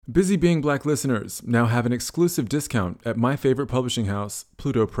Busy Being Black listeners now have an exclusive discount at my favorite publishing house,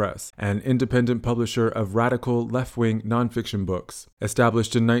 Pluto Press, an independent publisher of radical left-wing nonfiction books.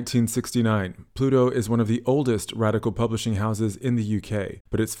 Established in 1969, Pluto is one of the oldest radical publishing houses in the UK,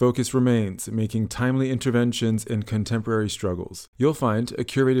 but its focus remains making timely interventions in contemporary struggles. You'll find a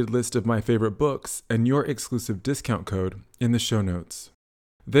curated list of my favorite books and your exclusive discount code in the show notes.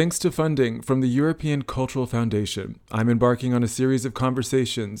 Thanks to funding from the European Cultural Foundation, I'm embarking on a series of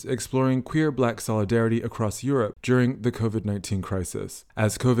conversations exploring queer Black solidarity across Europe during the COVID-19 crisis.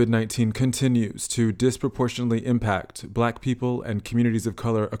 As COVID-19 continues to disproportionately impact Black people and communities of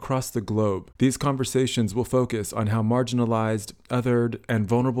color across the globe, these conversations will focus on how marginalized, othered, and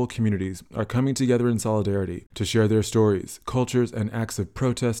vulnerable communities are coming together in solidarity to share their stories, cultures, and acts of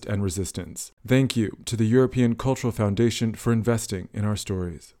protest and resistance. Thank you to the European Cultural Foundation for investing in our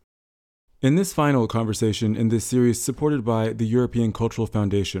stories. In this final conversation in this series supported by the European Cultural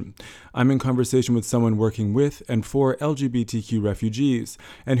Foundation, I'm in conversation with someone working with and for LGBTQ refugees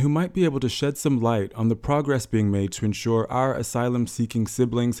and who might be able to shed some light on the progress being made to ensure our asylum-seeking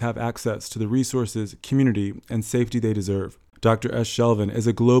siblings have access to the resources, community, and safety they deserve. Dr. S. Shelvin is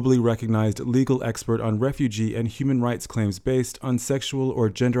a globally recognized legal expert on refugee and human rights claims based on sexual or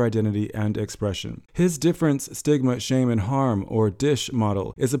gender identity and expression. His Difference, Stigma, Shame, and Harm, or DISH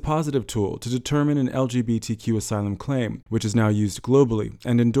model, is a positive tool to determine an LGBTQ asylum claim, which is now used globally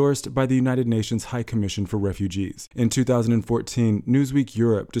and endorsed by the United Nations High Commission for Refugees. In 2014, Newsweek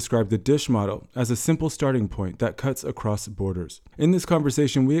Europe described the DISH model as a simple starting point that cuts across borders. In this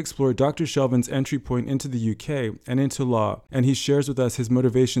conversation, we explore Dr. Shelvin's entry point into the UK and into law, and he shares with us his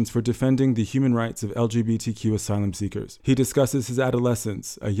motivations for defending the human rights of LGBTQ asylum seekers. He discusses his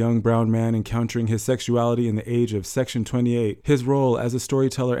adolescence, a young brown man encountering his sexuality in the age of Section 28, his role as a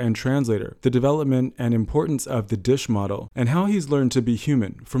storyteller and translator, the development and importance of the DISH model, and how he's learned to be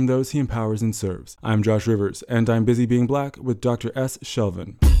human from those he empowers and serves. I'm Josh Rivers, and I'm Busy Being Black with Dr. S.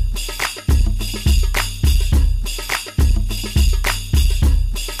 Shelvin.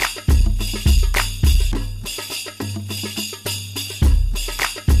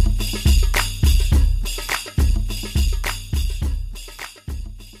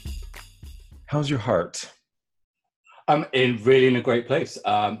 How's your heart? I'm really in a great place.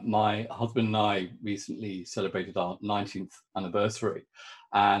 My husband and I recently celebrated our 19th anniversary,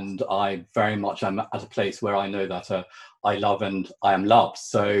 and I very much am at a place where I know that I love and I am loved.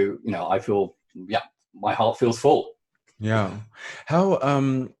 So, I feel, my heart feels full. Yeah.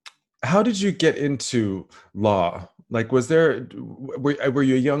 How did you get into law? Like, were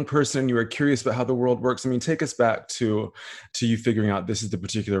you a young person? You were curious about how the world works? I mean, take us back to you figuring out this is the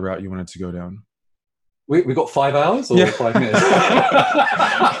particular route you wanted to go down. We got 5 hours or 5 minutes?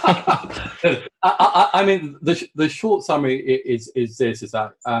 I mean, the short summary is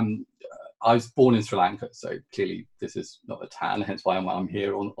that I was born in Sri Lanka, so clearly this is not a tan, hence why I'm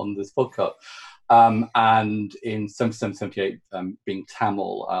here on this podcast. And in 77, 78, being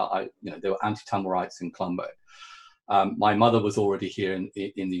Tamil, there were anti-Tamil rights in Colombo. My mother was already here in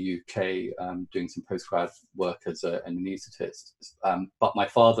the UK doing some postgrad work as an anaesthetist. But my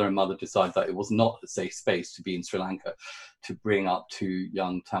father and mother decided that it was not a safe space to be in Sri Lanka to bring up two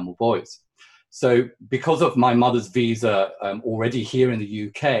young Tamil boys. So because of my mother's visa already here in the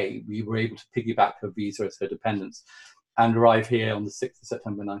UK, we were able to piggyback her visa as her dependents and arrive here on the 6th of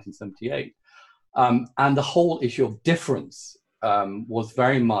September 1978. And the whole issue of difference was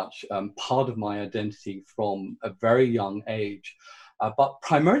very much part of my identity from a very young age, but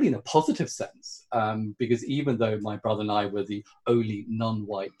primarily in a positive sense, because even though my brother and I were the only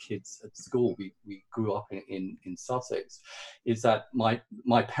non-white kids at school, we grew up in Sussex, is that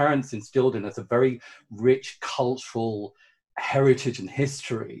my parents instilled in us a very rich cultural heritage and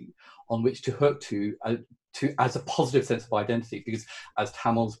history on which to hook to as a positive sense of identity, because as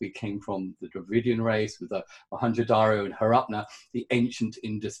Tamils, we came from the Dravidian race with the Mohenjo-Daro and Harappa, the ancient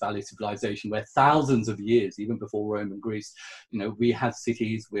Indus Valley civilization, where thousands of years, even before Rome and Greece, we had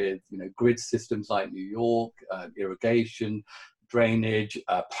cities with, grid systems like New York, irrigation, drainage,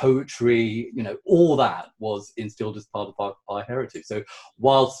 poetry, all that was instilled as part of our heritage. So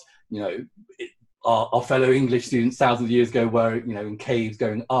whilst, our fellow English students thousands of years ago were, in caves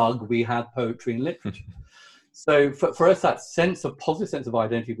going ugh, we had poetry and literature. So for us, that positive sense of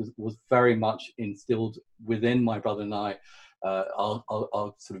identity was very much instilled within my brother and I, our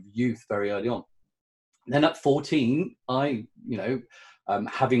sort of youth very early on. And then at 14, I,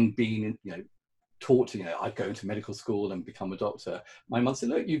 having been, taught to, I'd go into medical school and become a doctor. My mum said,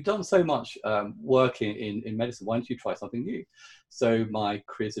 look, you've done so much work in medicine. Why don't you try something new? So my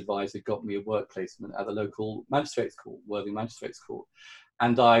careers advisor got me a work placement at the local magistrates court, Worthing Magistrates Court.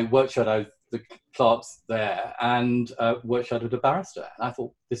 and I work shadowed the clerks there and work shadowed a barrister. And I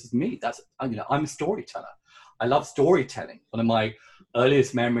thought, this is me. I'm a storyteller. I love storytelling. One of my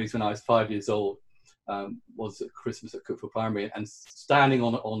earliest memories when I was 5 years old was at Christmas at Cookville Primary, and standing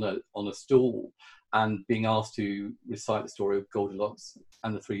on a stool and being asked to recite the story of Goldilocks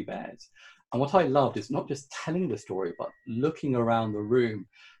and the Three Bears. And what I loved is not just telling the story, but looking around the room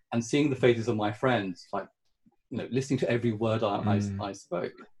and seeing the faces of my friends, like, listening to every word I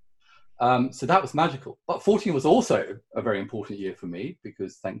spoke. So that was magical. But 14 was also a very important year for me,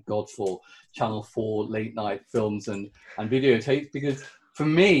 because thank God for Channel 4 late night films and videotapes, because for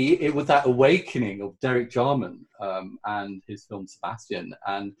me, it was that awakening of Derek Jarman and his film Sebastian.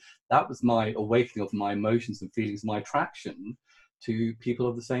 And that was my awakening of my emotions and feelings, my attraction to people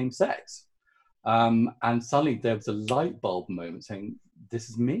of the same sex. And suddenly there was a light bulb moment saying, this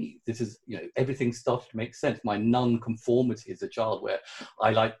is me. This is, everything started to make sense. My non-conformity as a child, where I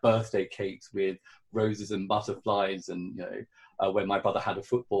liked birthday cakes with roses and butterflies, and, when my brother had a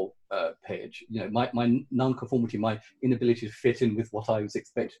football pitch, my non-conformity, my inability to fit in with what I was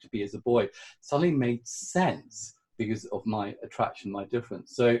expected to be as a boy, suddenly made sense because of my attraction, my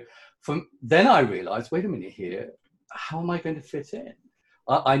difference. So from then I realized, wait a minute here, how am I going to fit in?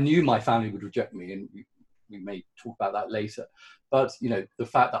 I knew my family would reject me, and we may talk about that later. But, the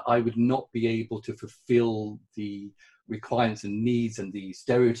fact that I would not be able to fulfill the requirements and needs and the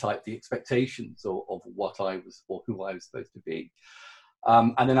stereotype, the expectations of what I was, or who I was supposed to be.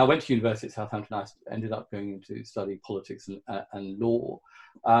 And then I went to university at Southampton. I ended up going to study politics and law.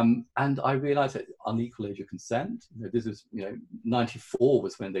 And I realized that unequal age of consent, this is, 94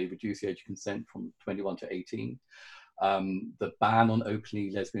 was when they reduced the age of consent from 21 to 18. The ban on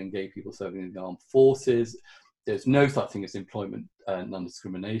openly lesbian and gay people serving in the armed forces. There's no such thing as employment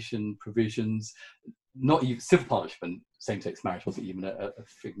non-discrimination provisions. Not even civil partnership and same-sex marriage wasn't even a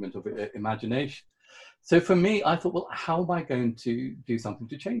figment of imagination. So for me, I thought, well, how am I going to do something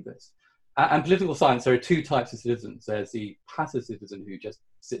to change this? And political science, there are two types of citizens. There's the passive citizen who just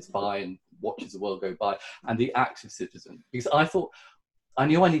sits by and watches the world go by, and the active citizen. Because I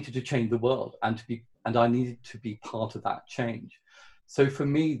knew I needed to change the world, and I needed to be part of that change. So for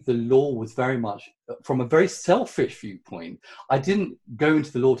me, the law was very much, from a very selfish viewpoint, I didn't go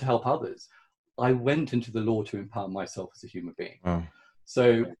into the law to help others. I went into the law to empower myself as a human being. Oh.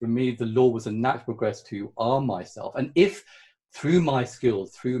 So for me, the law was a natural progress to arm myself. And if through my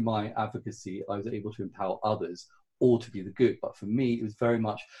skills, through my advocacy, I was able to empower others, all to be the good. But for me, it was very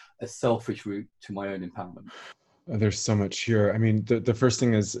much a selfish route to my own empowerment. There's so much here. I mean, the first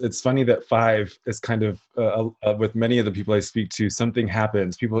thing is, it's funny that 5 is kind of, with many of the people I speak to, something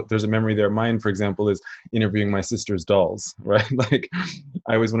happens. There's a memory there. Mine, for example, is interviewing my sister's dolls, right? Like,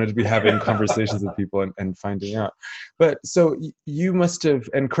 I always wanted to be having conversations with people and finding out. But so you must have,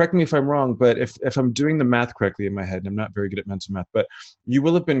 and correct me if I'm wrong, but if I'm doing the math correctly in my head, and I'm not very good at mental math, but you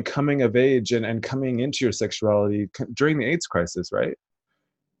will have been coming of age and coming into your sexuality during the AIDS crisis, right?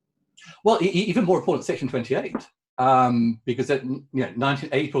 Well, even more important, Section 28, because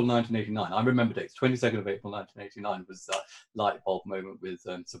April 1989, I remember dates, 22nd of April 1989 was the light bulb moment with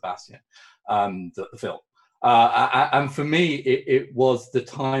Sebastian, the film. And for me, it was the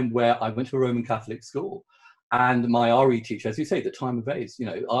time where I went to a Roman Catholic school, and my RE teacher, as you say, the time of age,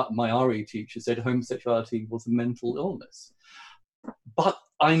 my RE teacher said homosexuality was a mental illness. But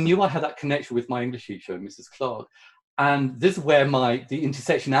I knew I had that connection with my English teacher, Mrs. Clark. And this is where the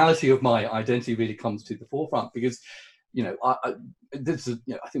intersectionality of my identity really comes to the forefront, because, this is,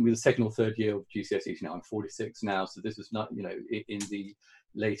 I think we're the second or third year of GCSEs now. I'm 46 now, so this was not, in the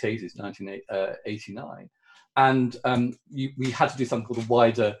late 80s, 1989. And we had to do something called a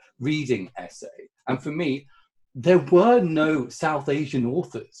wider reading essay. And for me, there were no South Asian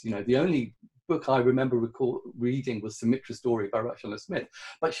authors. The only book I remember reading was Sumitra Story by Rachel Smith,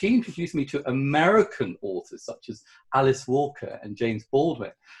 but she introduced me to American authors such as Alice Walker and James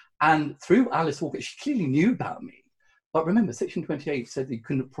Baldwin. And through Alice Walker, she clearly knew about me. But remember, Section 28 said that you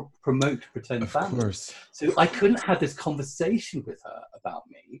couldn't promote pretend families. Of course. So I couldn't have this conversation with her about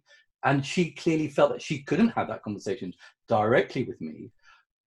me. And she clearly felt that she couldn't have that conversation directly with me.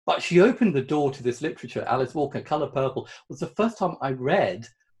 But she opened the door to this literature. Alice Walker, Colour Purple, was the first time I read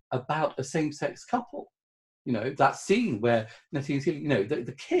about a same-sex couple. That scene where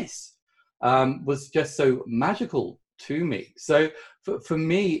the kiss was just so magical to me. So for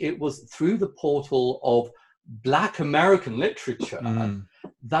me, it was through the portal of Black American literature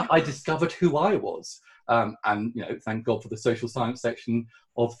that I discovered who I was. And thank God for the social science section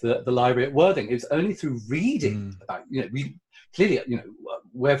of the library at Worthing. It was only through reading about, we clearly,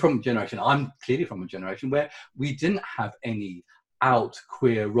 we're from a generation, I'm clearly from a generation where we didn't have any out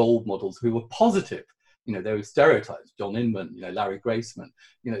queer role models who were positive. There were stereotypes. John Inman, Larry Grayson,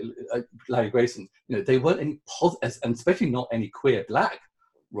 they weren't any positive, and especially not any queer Black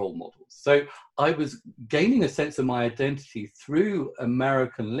role models. So I was gaining a sense of my identity through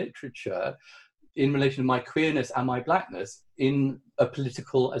American literature in relation to my queerness and my Blackness in a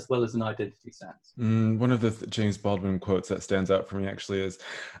political as well as an identity sense. One of the James Baldwin quotes that stands out for me actually is,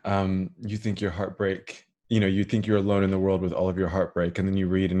 you think your heartbreak, you think you're alone in the world with all of your heartbreak, and then you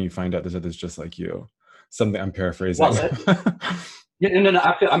read and you find out there's others just like you. Something I'm paraphrasing. Well, no,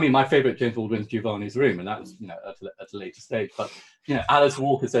 absolutely. I mean, my favorite James Baldwin is Giovanni's Room, and that's at a later stage. But Alice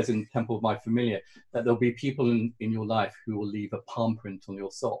Walker says in Temple of My Familiar that there'll be people in your life who will leave a palm print on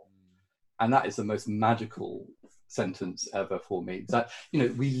your soul, and that is the most magical sentence ever for me. That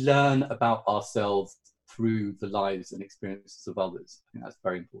we learn about ourselves through the lives and experiences of others. I think that's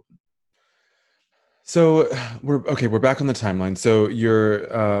very important. So we're back on the timeline. So you're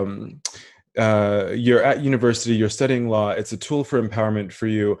at university, you're studying law, it's a tool for empowerment for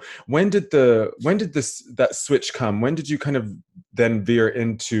you. When did that switch come? When did you kind of then veer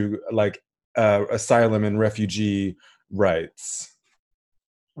into like asylum and refugee rights?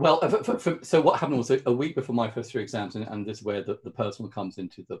 Well, so what happened was a week before my first 3 exams, and this is where the personal comes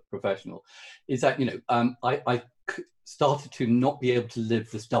into the professional, is that I started to not be able to live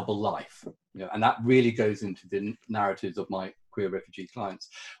this double life, and that really goes into the narratives of my queer refugee clients,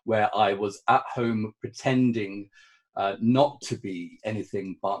 where I was at home pretending not to be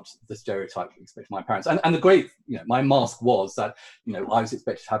anything but the stereotype expected my parents. And the great, my mask was that, I was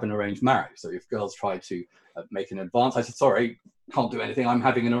expected to have an arranged marriage. So if girls tried to make an advance, I said, sorry, can't do anything, I'm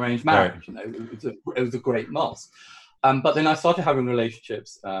having an arranged marriage. Right. It was a great mask. But then I started having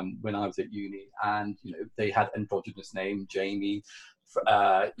relationships when I was at uni, and they had androgynous name, Jamie,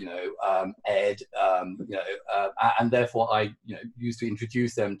 Ed, and therefore I used to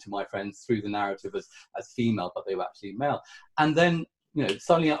introduce them to my friends through the narrative as female, but they were actually male. And then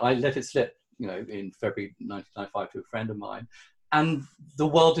suddenly I let it slip, in February 1995 to a friend of mine, and the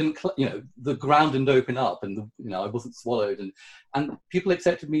world didn't, the ground didn't open up, and I wasn't swallowed, and people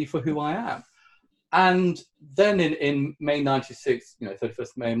accepted me for who I am. And then in May 96,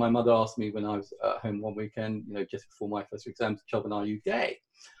 31st May, my mother asked me when I was at home one weekend, just before my first exams, Kelvin, are you gay?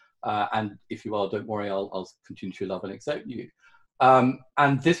 And if you are, don't worry, I'll continue to love and accept you.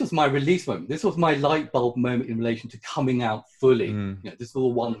 And this was my release moment. This was my light bulb moment in relation to coming out fully. This was the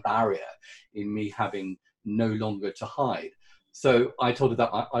one barrier in me having no longer to hide. So I told her that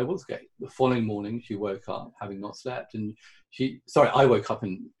I was gay. The following morning, she woke up having not slept, and I woke up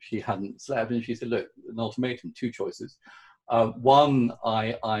and she hadn't slept, and she said, look, an ultimatum, 2 choices. One,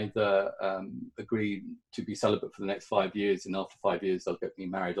 I either agreed to be celibate for the next 5 years, and after 5 years, they'll get me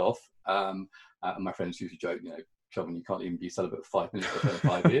married off. And my friends used to joke, Kelvin, you can't even be celibate for 5 minutes for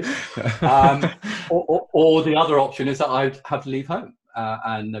 5 years. Or the other option is that I'd have to leave home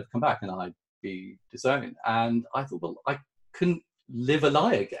and never come back, and I'd be disowned. And I thought, well, I couldn't live a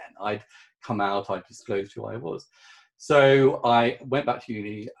lie again. I'd come out, I'd disclosed who I was. So I went back to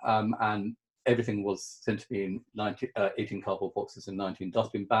uni, and everything was sent to me in 18 cardboard boxes and 19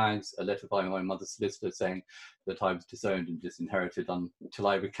 dustbin bags, a letter by my mother's solicitor saying that I was disowned and disinherited until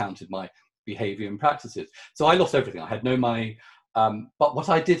I recounted my behaviour and practices. So I lost everything. I had no money. But what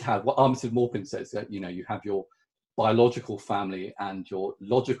I did have, what Armistead Maupin says, that you have your biological family and your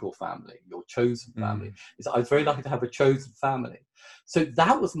logical family, your chosen family. Is I was very lucky to have a chosen family. So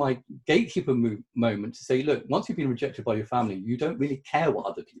that was my gatekeeper moment to say, look, once you've been rejected by your family, you don't really care what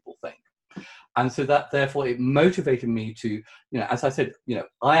other people think. And so that therefore it motivated me to, as I said,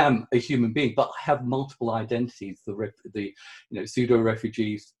 I am a human being, but I have multiple identities, the pseudo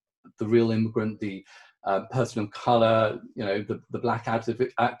refugees, the real immigrant, the person of color, the black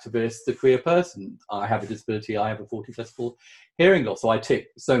activist, the queer person. I have a disability, I have a 40 decibel hearing loss. So I tick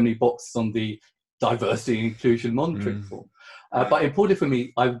so many boxes on the diversity and inclusion monitoring form. But important for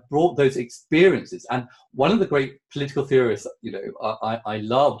me, I brought those experiences. And one of the great political theorists, I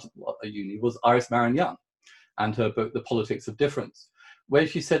loved at uni was Iris Marion Young and her book, The Politics of Difference, where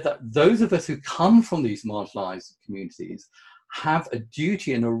she said that those of us who come from these marginalized communities have a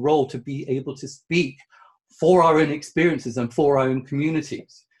duty and a role to be able to speak for our own experiences and for our own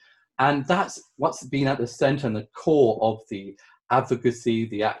communities. And that's what's been at the center and the core of the advocacy,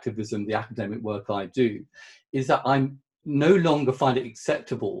 the activism, the academic work I do, is that I'm no longer find it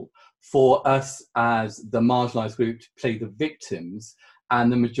acceptable for us as the marginalized group to play the victims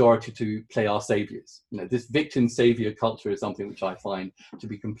and the majority to play our saviors. This victim savior culture is something which I find to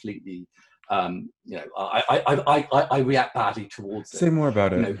be completely, I react badly towards it. Say more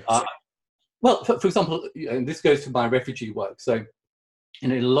about it. Well, for example, and this goes to my refugee work. So,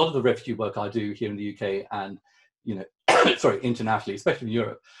 a lot of the refugee work I do here in the UK and, sorry, internationally, especially in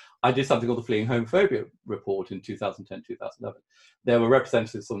Europe, I did something called the Fleeing Homophobia Report in 2010, 2011. There were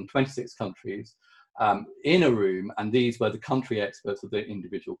representatives from 26 countries in a room, and these were the country experts of the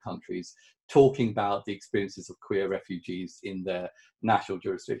individual countries talking about the experiences of queer refugees in their national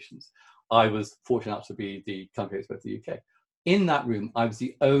jurisdictions. I was fortunate enough to be the country expert of the UK. In that room, I was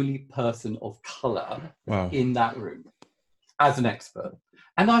the only person of colour in that room as an expert.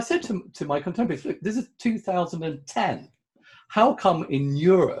 And I said to my contemporaries, look, this is 2010. How come in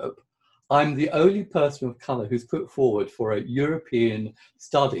Europe, I'm the only person of colour who's put forward for a European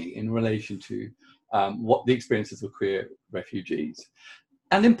study in relation to what the experiences of queer refugees?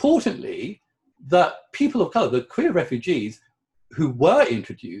 And importantly, the people of colour, the queer refugees who were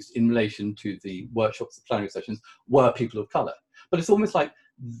introduced in relation to the workshops, the plenary sessions, were people of colour. But it's almost like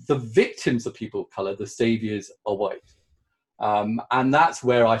the victims of people of colour, the saviours are white. And that's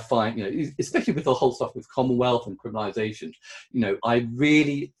where I find, especially with the whole stuff with Commonwealth and criminalisation, I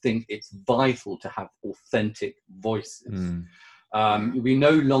really think it's vital to have authentic voices. We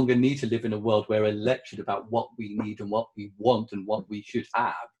no longer need to live in a world where we're lectured about what we need and what we want and what we should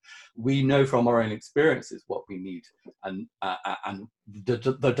have. We know from our own experiences what we need and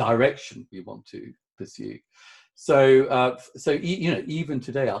the direction we want to pursue. So, even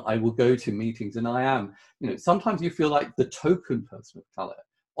today, I will go to meetings, and I am, sometimes you feel like the token person of colour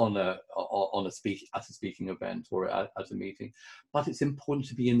on a speaking event or at a meeting, but it's important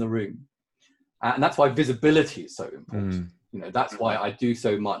to be in the room, and that's why visibility is so important. That's why I do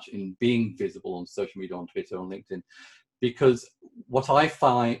so much in being visible on social media, on Twitter, on LinkedIn, because what I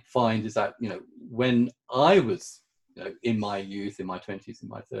find is that when I was in my youth, in my 20s, in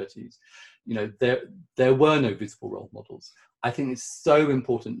my 30s, there were no visible role models. I think it's so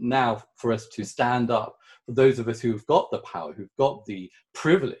important now for us to stand up for those of us who've got the power, who've got the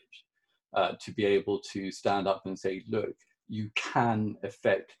privilege to be able to stand up and say, look, you can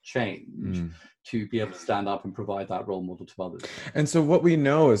affect change, to be able to stand up and provide that role model to others. And so what we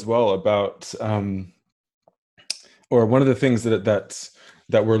know as well about, or one of the things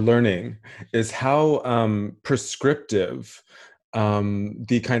that we're learning is how prescriptive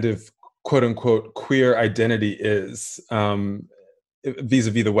the kind of quote unquote queer identity is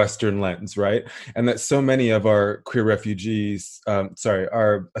vis-a-vis the Western lens, right? And that so many of our queer refugees,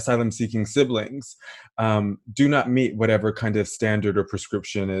 our asylum-seeking siblings, do not meet whatever kind of standard or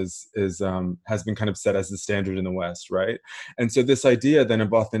prescription has been kind of set as the standard in the West, right? And so this idea then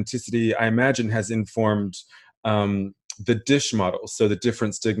of authenticity, I imagine, has informed the DISH model, so the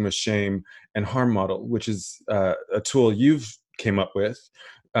different stigma, shame, and harm model, which is a tool you've came up with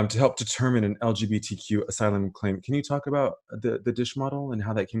to help determine an LGBTQ asylum claim. Can you talk about the DISH model and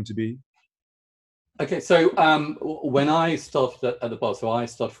how that came to be? Okay, so when I started at the bar, so I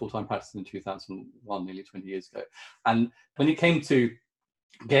started full-time practice in 2001, nearly 20 years ago. And when it came to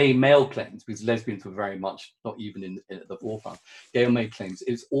gay male claims, because lesbians were very much not even in the forefront, gay male claims,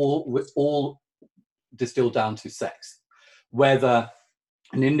 it's all distilled down to sex. Whether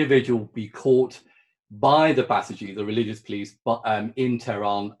an individual be caught by the Basiji, the religious police, in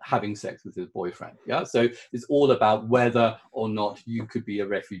Tehran having sex with his boyfriend. Yeah, so it's all about whether or not you could be a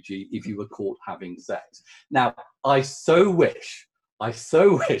refugee if you were caught having sex. Now, I so wish,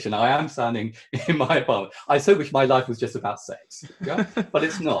 and I am standing in my apartment, I so wish my life was just about sex. Yeah, but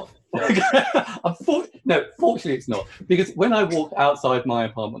it's not. No, fortunately it's not, because when I walk outside my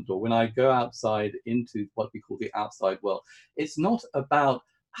apartment door, when I go outside into what we call the outside world, it's not about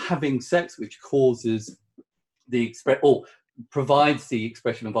having sex which causes provides the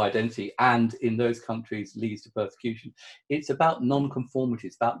expression of identity, and in those countries leads to persecution. It's about non-conformity.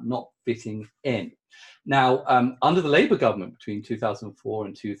 It's about not fitting in. Now, under the Labour government between 2004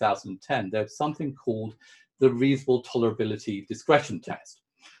 and 2010, there's something called the reasonable tolerability discretion test.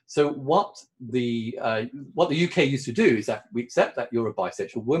 So what the UK used to do is that we accept that you're a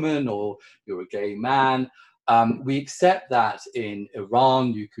bisexual woman or you're a gay man. We accept that in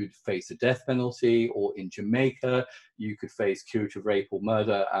Iran you could face a death penalty, or in Jamaica you could face curative rape or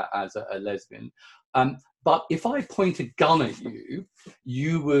murder as a lesbian. But if I point a gun at you,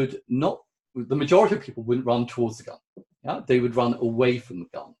 you would not. The majority of people wouldn't run towards the gun. Yeah? They would run away from the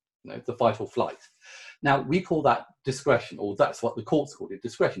gun. The fight or flight. Now, we call that discretion, or that's what the courts call it,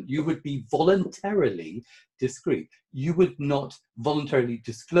 discretion. You would be voluntarily discreet. You would not voluntarily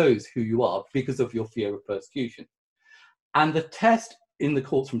disclose who you are because of your fear of persecution. And the test in the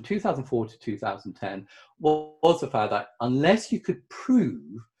courts from 2004 to 2010 was the fact that unless you could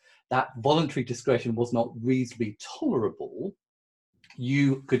prove that voluntary discretion was not reasonably tolerable,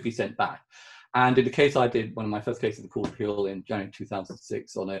 you could be sent back. And in the case I did, one of my first cases of the Court of Appeal in January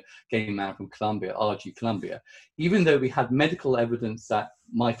 2006 on a gay man from Colombia, RG Colombia, even though we had medical evidence that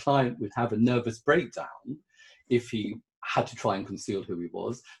my client would have a nervous breakdown if he had to try and conceal who he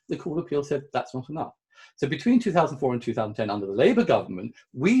was, the Court of Appeal said that's not enough. So between 2004 and 2010, under the Labour government,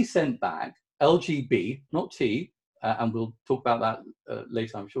 we sent back LGB, not T, and we'll talk about that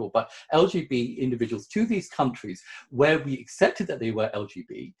later, I'm sure, but LGB individuals to these countries where we accepted that they were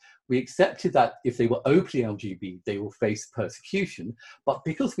LGB, we accepted that if they were openly LGB, they will face persecution, but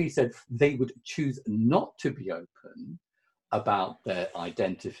because we said they would choose not to be open about their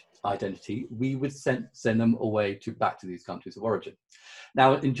identity, we would send them away back to these countries of origin.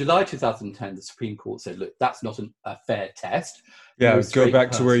 Now, in July 2010, the Supreme Court said, look, that's not a fair test. Yeah, go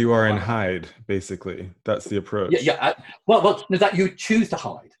back to where you are and hide, basically. That's the approach. Well, that you choose to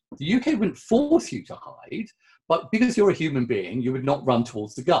hide. The UK wouldn't force you to hide, but because you're a human being, you would not run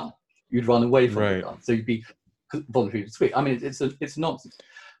towards the gun. You'd run away from the gun. So you'd be voluntary to speak. I mean, it's nonsense.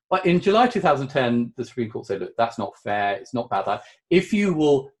 But in July 2010, the Supreme Court said, look, that's not fair. It's not bad. If you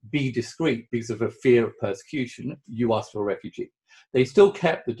will be discreet because of a fear of persecution, you ask for a refugee. They still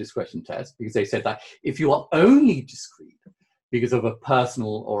kept the discretion test because they said that if you are only discreet because of a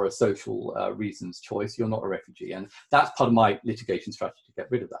personal or a social reasons choice, you're not a refugee. And that's part of my litigation strategy to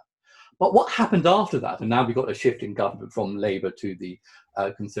get rid of that. But what happened after that, and now we've got a shift in government from Labour to the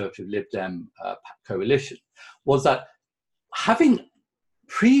Conservative Lib Dem coalition, was that having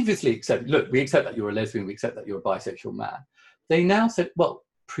previously accepted, look, we accept that you're a lesbian, we accept that you're a bisexual man, they now said, well,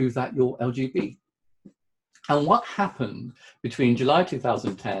 prove that you're LGB. And what happened between July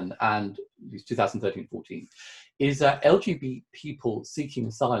 2010 and 2013-14 is that LGBT people seeking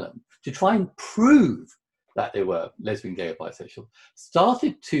asylum, to try and prove that they were lesbian, gay, or bisexual,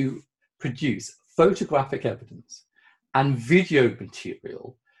 started to produce photographic evidence and video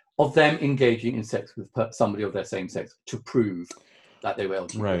material of them engaging in sex with somebody of their same sex to prove that they were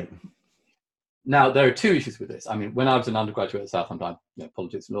LGBT. Right. Now, there are two issues with this. I mean, when I was an undergraduate at Southampton,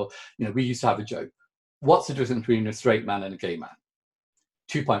 politics and law, we used to have a joke. What's the difference between a straight man and a gay man?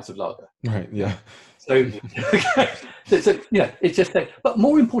 2 pints of lager. Right, yeah. So it's just that. But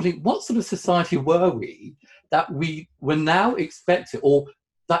more importantly, what sort of society were we that we were now expected, or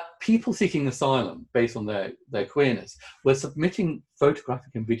that people seeking asylum based on their queerness were submitting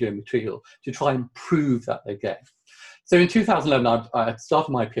photographic and video material to try and prove that they're gay? So in 2011, I had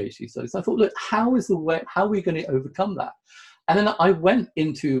started my PhD studies. I thought, look, how are we going to overcome that? And then I went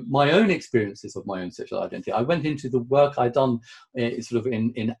into my own experiences of my own sexual identity. I went into the work I'd done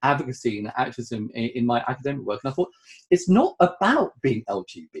in advocacy and activism in my academic work. And I thought, it's not about being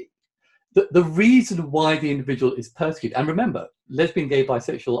LGBT. The reason why the individual is persecuted, and remember, lesbian, gay,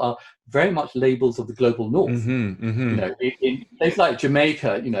 bisexual are very much labels of the global north. Mm-hmm, mm-hmm. In places like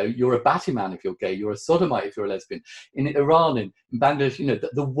Jamaica, you're a batty man if you're gay, you're a sodomite if you're a lesbian. In Iran, in Bangladesh,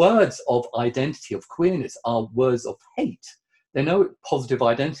 the words of identity, of queerness, are words of hate. They're no positive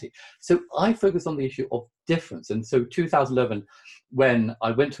identity. So I focus on the issue of difference. And so 2011, when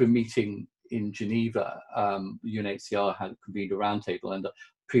I went to a meeting in Geneva, UNHCR had convened a roundtable, and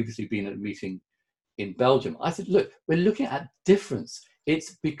previously been at a meeting in Belgium, I said, look, we're looking at difference.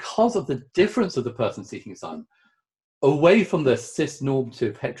 It's because of the difference of the person seeking asylum, away from the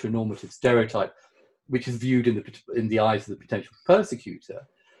cis-normative, heteronormative stereotype, which is viewed in the eyes of the potential persecutor.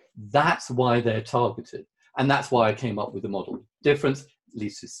 That's why they're targeted. And that's why I came up with the model. Difference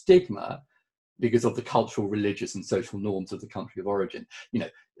leads to stigma because of the cultural, religious, and social norms of the country of origin.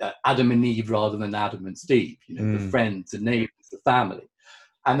 Adam and Eve rather than Adam and Steve, the friends, the neighbors, the family.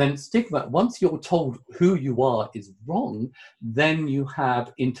 And then stigma, once you're told who you are is wrong, then you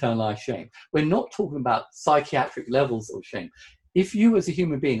have internalized shame. We're not talking about psychiatric levels of shame. If you as a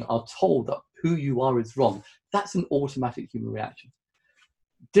human being are told that who you are is wrong, that's an automatic human reaction.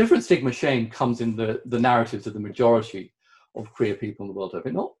 Different stigma shame comes in the narratives of the majority of queer people in the world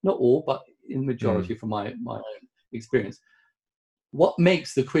over. Not all, but in the majority from my own experience. What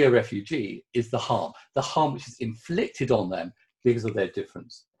makes the queer refugee is the harm which is inflicted on them because of their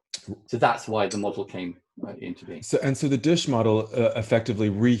difference. So that's why the model came into being. So the DISH model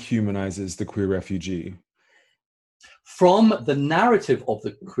effectively rehumanizes the queer refugee. From the narrative of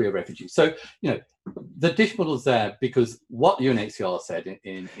the queer refugee. So, the DISH model is there because what UNHCR said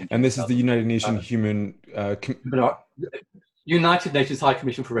in and this is the United Nations United Nations High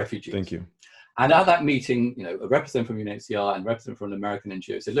Commission for Refugees. Thank you. And at that meeting, a representative from UNHCR and a representative from an American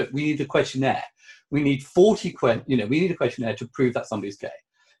NGO said, look, we need a questionnaire. We need 40 we need a questionnaire to prove that somebody's gay.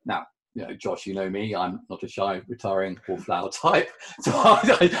 Now, Josh, you know me, I'm not a shy, retiring wallflower type. So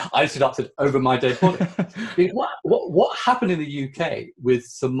I stood up and said, over my dead body. What happened in the UK with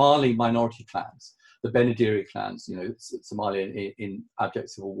Somali minority clans, the Benadiri clans, Somalia in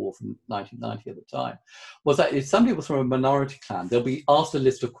abject civil war from 1990 at the time, was that if somebody was from a minority clan, they'll be asked a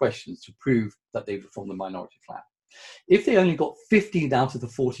list of questions to prove that they were from the minority clan. If they only got 15 out of the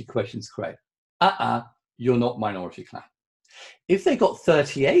 40 questions correct, you're not minority clan. If they got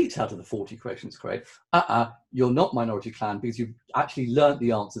 38 out of the 40 questions correct, you're not minority clan because you've actually learned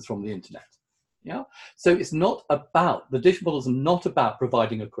the answers from the internet. Yeah. So it's not about, the dish model is not about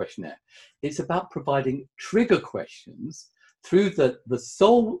providing a questionnaire. It's about providing trigger questions through the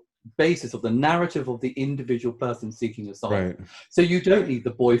sole basis of the narrative of the individual person seeking asylum. Right. So you don't need the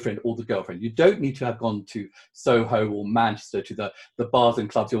boyfriend or the girlfriend. You don't need to have gone to Soho or Manchester to the bars and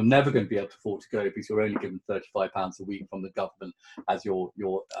clubs you're never going to be able to afford to go because you're only given £35 a week from the government as your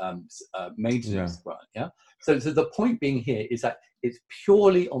maintenance grant. Yeah. So the point being here is that it's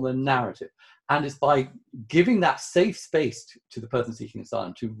purely on the narrative, and it's by giving that safe space to the person seeking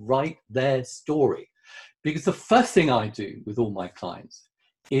asylum to write their story. Because the first thing I do with all my clients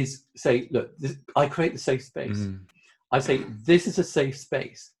is say, look, I create the safe space. Mm-hmm. I say, this is a safe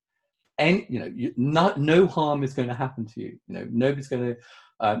space. And, no harm is going to happen to you. Nobody's going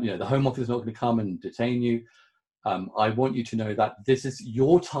to, the Home Office is not going to come and detain you. I want you to know that this is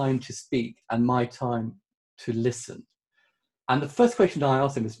your time to speak and my time to listen. And the first question I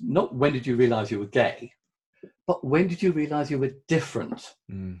ask them is not, when did you realize you were gay, but when did you realize you were different?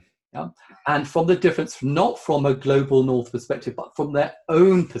 Mm. Yeah? And from the difference, not from a global north perspective, but from their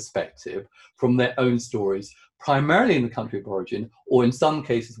own perspective, from their own stories, primarily in the country of origin, or in some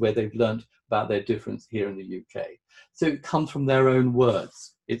cases where they've learned about their difference here in the UK. So it comes from their own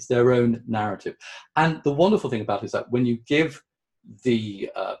words. It's their own narrative. And the wonderful thing about it is that when you give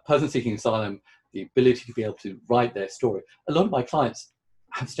the person seeking asylum the ability to be able to write their story, a lot of my clients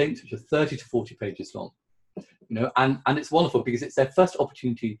have statements which are 30 to 40 pages long. And it's wonderful because it's their first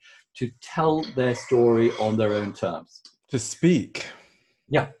opportunity to tell their story on their own terms. To speak.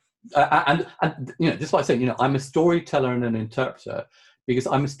 Yeah. And this is why I say, I'm a storyteller and an interpreter, because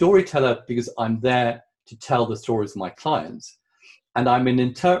I'm a storyteller because I'm there to tell the stories of my clients. And I'm an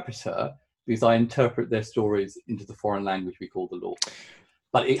interpreter because I interpret their stories into the foreign language we call the law.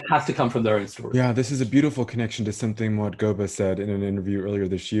 But it has to come from their own story. Yeah, this is a beautiful connection to something Maud Goba said in an interview earlier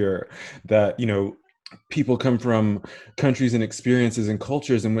this year, that, people come from countries and experiences and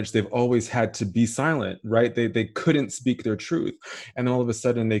cultures in which they've always had to be silent, right? They couldn't speak their truth. And then all of a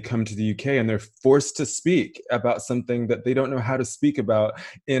sudden they come to the UK and they're forced to speak about something that they don't know how to speak about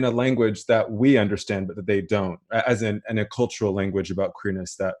in a language that we understand, but that they don't, as in a cultural language about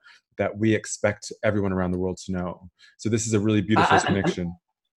queerness that we expect everyone around the world to know. So this is a really beautiful connection.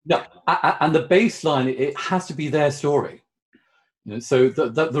 And the baseline, it has to be their story. So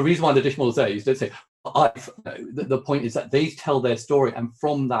the reason why the dish model is there is they say, the point is that they tell their story, and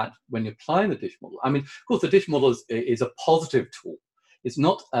from that, when you're applying the dish model, I mean, of course, the dish model is a positive tool. It's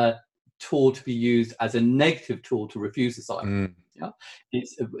not a tool to be used as a negative tool to refuse asylum. Yeah,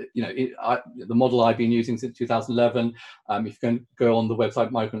 it's the model I've been using since 2011. If you can go on the website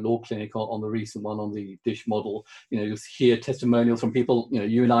Migrant Law Clinic on the recent one on the dish model, you'll hear testimonials from people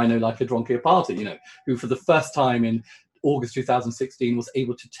you and I know, like Adronkia Party, who for the first time in August 2016 was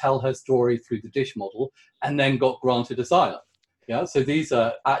able to tell her story through the dish model and then got granted asylum. Yeah, so these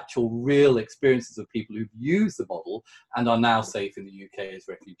are actual real experiences of people who've used the model and are now safe in the UK as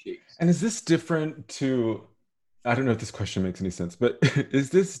refugees. And is this different to, I don't know if this question makes any sense, but is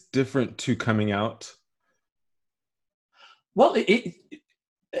this different to coming out? Well, do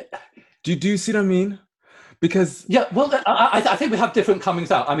you see what I mean? Because I think we have different comings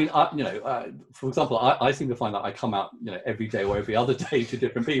out. I mean, for example, I seem to find that I come out, every day or every other day to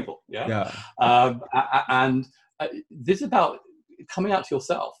different people. Yeah. And this is about coming out to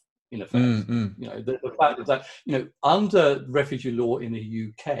yourself, in effect. The fact is that, under refugee law in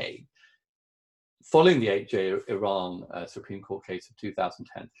the UK, following the 8J Iran Supreme Court case of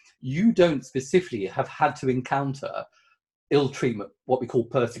 2010, you don't specifically have had to encounter ill treatment, what we call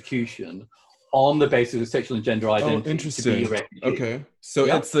persecution, on the basis of sexual and gender identity. Oh, interesting. To be a refugee. Okay. So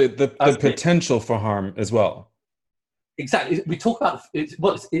it's the potential for harm as well. Exactly. We talk about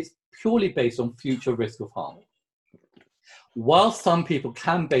it's purely based on future risk of harm. While some people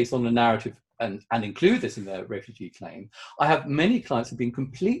can base on the narrative and include this in their refugee claim, I have many clients who've been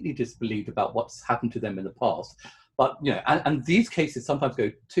completely disbelieved about what's happened to them in the past. But, and these cases sometimes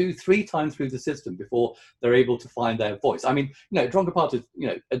go 2-3 times through the system before they're able to find their voice. I mean, Adronkia Party,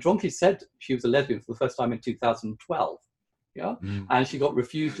 Adronkia said she was a lesbian for the first time in 2012. Yeah, Mm. and she got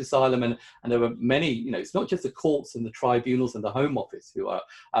refused asylum, and there were many. It's not just the courts and the tribunals and the Home Office who are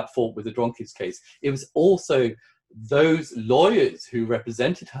at fault with the Dronkis case. It was also those lawyers who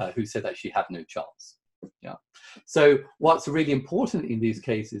represented her who said that she had no chance. Yeah. So what's really important in these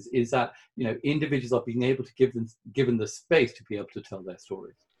cases is that individuals are being able to given the space to be able to tell their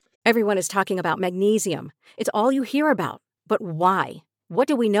stories. Everyone is talking about magnesium. It's all you hear about. But why? What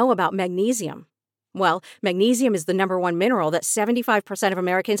do we know about magnesium? Well, magnesium is the #1 mineral that 75% of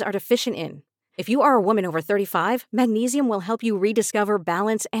Americans are deficient in. If you are a woman over 35, magnesium will help you rediscover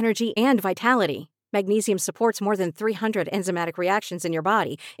balance, energy, and vitality. Magnesium supports more than 300 enzymatic reactions in your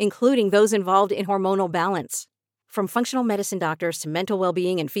body, including those involved in hormonal balance. From functional medicine doctors to mental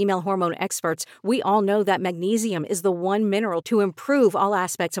well-being and female hormone experts, we all know that magnesium is the one mineral to improve all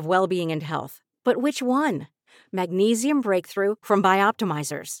aspects of well-being and health. But which one? Magnesium Breakthrough from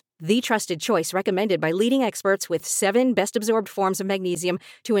Bioptimizers, the trusted choice recommended by leading experts with 7 best-absorbed forms of magnesium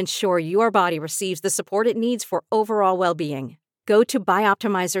to ensure your body receives the support it needs for overall well-being. Go to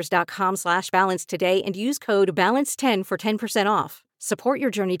bioptimizers.com/balance today and use code BALANCE10 for 10% off. Support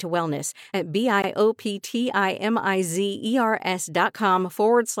your journey to wellness at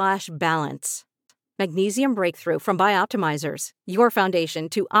bioptimizers.com/balance. Magnesium Breakthrough from Bioptimizers, your foundation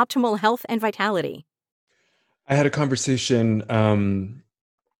to optimal health and vitality. I had a conversation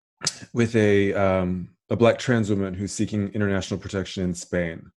with a Black trans woman who's seeking international protection in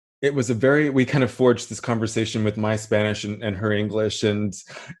Spain. It was we kind of forged this conversation with my Spanish and her English, and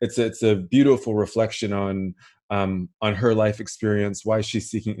it's a beautiful reflection on her life experience, why she's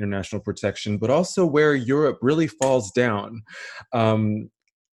seeking international protection, but also where Europe really falls down.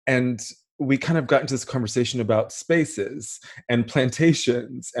 And we kind of got into this conversation about spaces and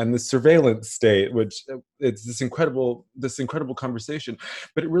plantations and the surveillance state, which it's this incredible conversation.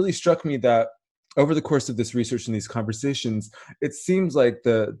 But it really struck me that over the course of this research and these conversations, it seems like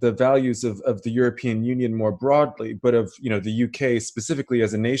the values of the European Union more broadly, but of the UK specifically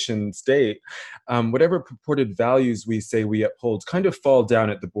as a nation state, whatever purported values we say we uphold kind of fall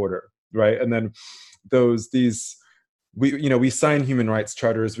down at the border, right? And then we sign human rights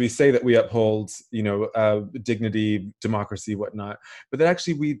charters. We say that we uphold, dignity, democracy, whatnot. But then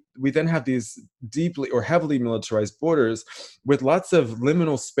actually, we then have these deeply or heavily militarized borders with lots of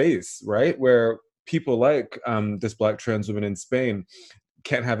liminal space, right, where people like this Black trans woman in Spain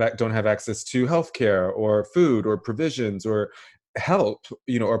don't have access to healthcare or food or provisions or help,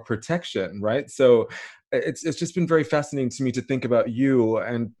 or protection, right? So it's just been very fascinating to me to think about you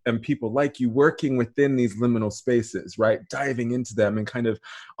and people like you working within these liminal spaces, right? Diving into them and kind of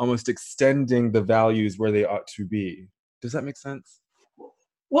almost extending the values where they ought to be. Does that make sense?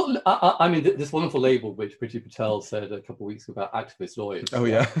 Well, I mean, this wonderful label which Priti Patel said a couple of weeks ago about activist lawyers. Oh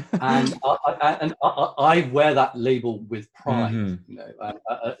yeah, and I wear that label with pride. Mm-hmm.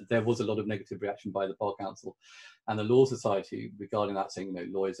 There was a lot of negative reaction by the Bar Council and the Law Society regarding that, saying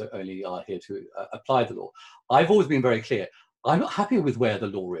lawyers only are here to apply the law. I've always been very clear. I'm not happy with where the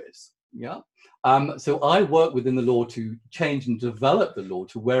law is. Yeah. So I work within the law to change and develop the law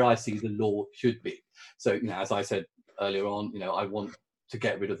to where I see the law should be. So as I said earlier on, I want to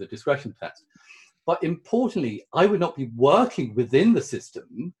get rid of the discretion test. But importantly, I would not be working within the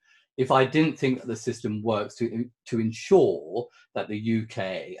system if I didn't think that the system works to ensure that the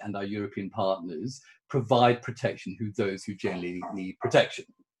UK and our European partners provide protection to those who generally need protection.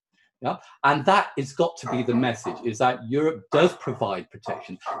 Yeah? And that has got to be the message, is that Europe does provide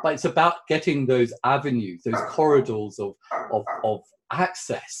protection, but it's about getting those avenues, those corridors of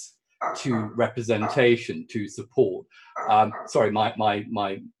access to representation, to support. Sorry,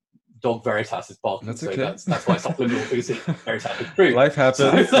 my dog Veritas is barking. That's so okay. That's why I stopped listening because Veritas is true. Life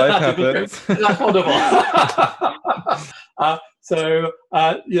happens. Life happens. That's wonderful.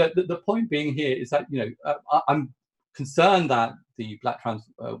 The point being here is that I'm concerned that the Black trans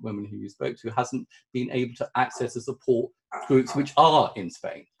woman who you spoke to hasn't been able to access the support groups which are in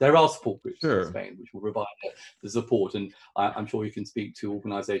Spain. There are support groups in Spain which will provide the support, and I'm sure you can speak to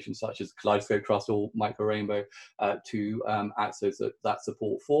organisations such as Kaleidoscope Trust or Micro Rainbow to access that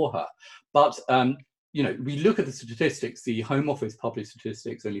support for her. But we look at the statistics. The Home Office published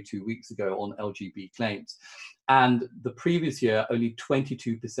statistics only 2 weeks ago on LGB claims, and the previous year only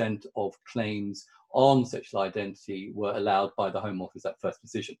 22% of claims on sexual identity were allowed by the Home Office at first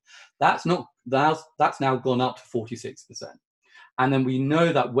decision. That's now gone up to 46%. And then we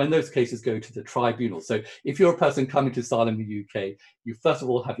know that when those cases go to the tribunal, so if you're a person coming to asylum in the UK, you first of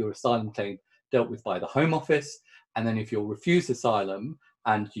all have your asylum claim dealt with by the Home Office, and then if you're refused asylum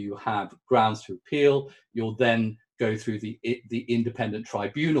and you have grounds to appeal, you'll then go through the independent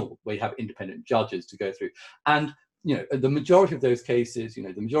tribunal where you have independent judges to go through. And the majority of those cases, the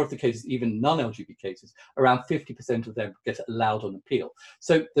majority of the cases, even non-LGBT cases, around 50% of them get allowed on appeal.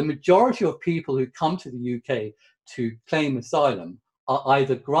 So the majority of people who come to the UK to claim asylum are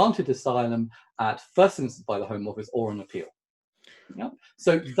either granted asylum at first instance by the Home Office or on appeal. Yeah.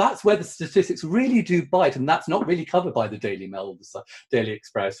 So that's where the statistics really do bite, and that's not really covered by the Daily Mail or the Daily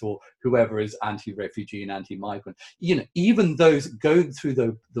Express or whoever is anti-refugee and anti-migrant. Even those going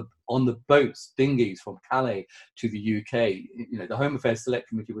through on the boats, dinghies from Calais to the UK, the Home Affairs Select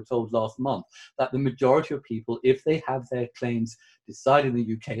Committee were told last month that the majority of people, if they have their claims decided in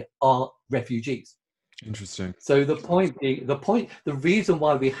the UK, are refugees. Interesting. So the reason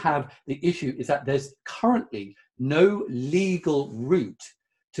why we have the issue is that there's currently no legal route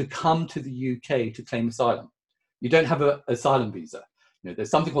to come to the UK to claim asylum. You don't have an asylum visa. There's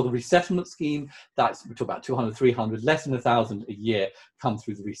something called the resettlement scheme. That's, we talk about 200, 300, less than 1,000 a year come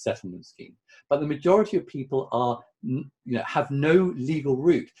through the resettlement scheme. But the majority of people have no legal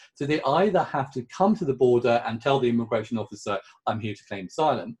route. So they either have to come to the border and tell the immigration officer, I'm here to claim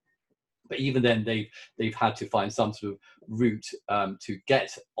asylum. But even then, they've had to find some sort of route to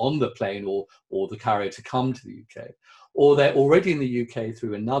get on the plane or the carrier to come to the UK. Or they're already in the UK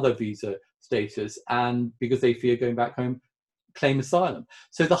through another visa status, and because they fear going back home, claim asylum.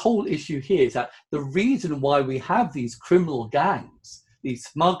 So the whole issue here is that the reason why we have these criminal gangs, these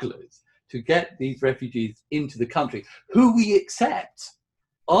smugglers, to get these refugees into the country, who we accept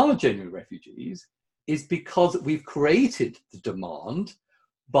are genuine refugees, is because we've created the demand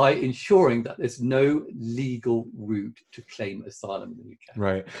by ensuring that there's no legal route to claim asylum in the UK.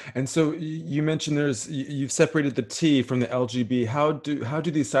 Right. And so you mentioned you've separated the T from the LGB. How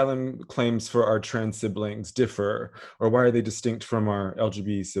do the asylum claims for our trans siblings differ, or why are they distinct from our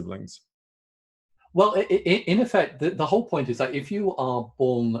LGB siblings? Well, in effect, the whole point is that if you are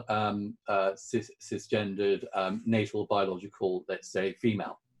born cisgendered, natal, biological, let's say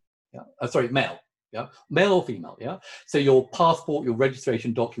female, male. Yeah, male or female. Yeah, so your passport, your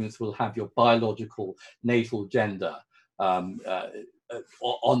registration documents will have your biological natal gender on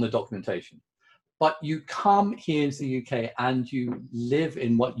the documentation. But you come here into the UK and you live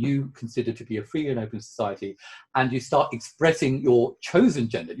in what you consider to be a free and open society, and you start expressing your chosen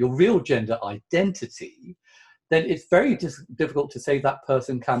gender, your real gender identity, then it's very difficult to say that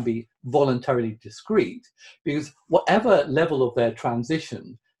person can be voluntarily discrete, because whatever level of their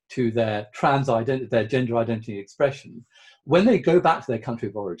transition to their trans identity, their gender identity expression, when they go back to their country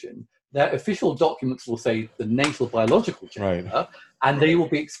of origin, their official documents will say the natal biological gender, right, and they will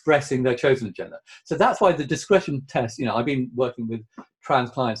be expressing their chosen gender. So that's why the discretion test, I've been working with trans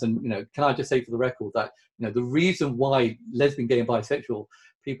clients, and, can I just say for the record that, the reason why lesbian, gay and bisexual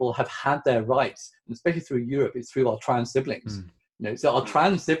people have had their rights, and especially through Europe, is through our trans siblings. So our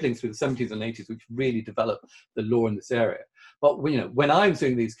trans siblings through the 70s and 80s, which really developed the law in this area. But when I was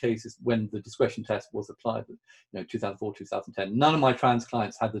doing these cases, when the discretion test was applied, 2004, 2010, none of my trans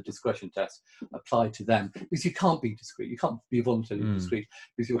clients had the discretion test applied to them, because you can't be discrete. You can't be voluntarily discrete,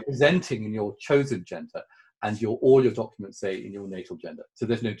 because you're presenting in your chosen gender, and all your documents say in your natal gender. So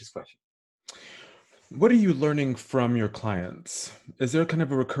there's no discretion. What are you learning from your clients? Is there kind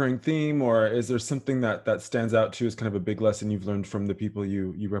of a recurring theme, or is there something that stands out to you as kind of a big lesson you've learned from the people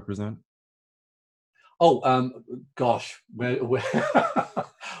you represent? Gosh, I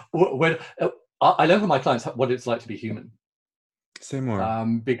learn from my clients what it's like to be human. Say more.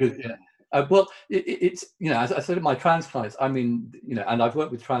 Because it's as I said to my trans clients, and I've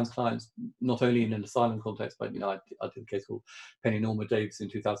worked with trans clients not only in an asylum context, but I did a case called Penny Norma Davis in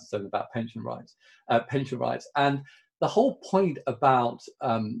 2007 about pension rights, and the whole point about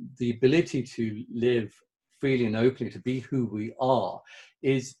the ability to live freely and openly, to be who we are,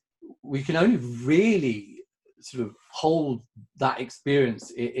 is we can only really sort of hold that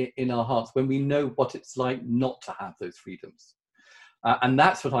experience in our hearts when we know what it's like not to have those freedoms. And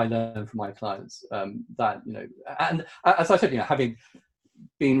that's what I learned from my clients, and as I said, having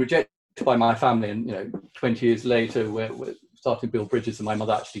been rejected by my family, and 20 years later we're starting to build bridges, and my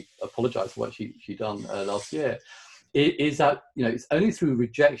mother actually apologized for what she done last year, is that it's only through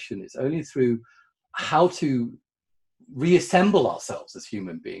rejection, it's only through how to reassemble ourselves as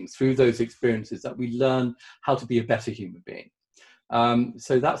human beings through those experiences that we learn how to be a better human being.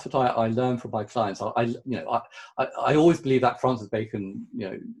 So that's what I learned from my clients. I always believe that Francis Bacon,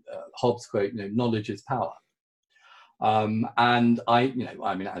 Hobbes quote, knowledge is power. And as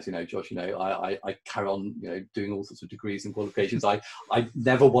you know, Josh, I carry on, doing all sorts of degrees and qualifications. I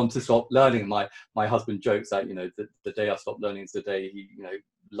never want to stop learning. My husband jokes that, the day I stop learning is the day he,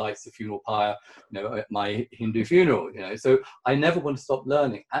 lights the funeral pyre, at my Hindu funeral, so I never want to stop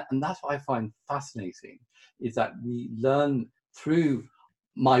learning. And that's what I find fascinating, is that we learn through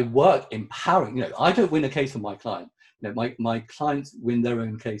my work empowering. I don't win a case for my client. My clients win their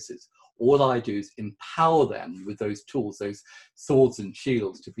own cases. All I do is empower them with those tools, those swords and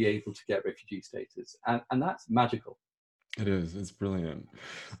shields, to be able to get refugee status. And that's magical. It is. It's brilliant.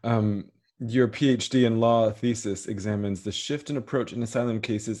 Your PhD in law thesis examines the shift in approach in asylum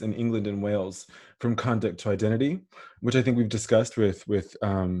cases in England and Wales from conduct to identity, which I think we've discussed with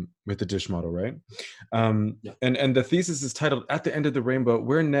the DISH model, right? Yeah. And the thesis is titled "At the End of the Rainbow: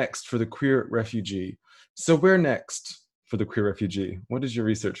 Where Next for the Queer Refugee." So, where next for the queer refugee? What does your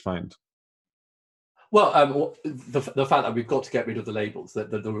research find? Well, the fact that we've got to get rid of the labels,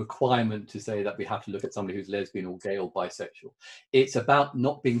 the requirement to say that we have to look at somebody who's lesbian or gay or bisexual, it's about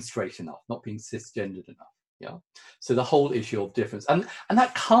not being straight enough, not being cisgendered enough. Yeah. So the whole issue of difference, and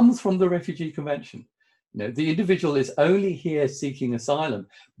that comes from the Refugee Convention. The individual is only here seeking asylum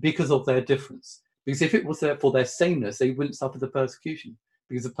because of their difference. Because if it was for their sameness, they wouldn't suffer the persecution.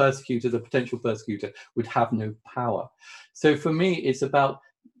 Because the potential persecutor, would have no power. So for me, it's about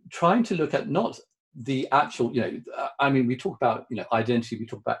trying to look at not the actual, we talk about, identity, we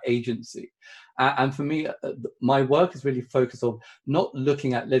talk about agency. And for me, my work is really focused on not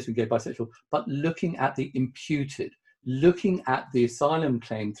looking at lesbian, gay, bisexual, but looking at the imputed, looking at the asylum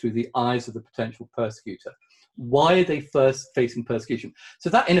claim through the eyes of the potential persecutor. Why are they first facing persecution? So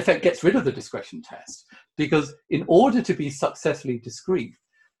that in effect gets rid of the discretion test, because in order to be successfully discreet,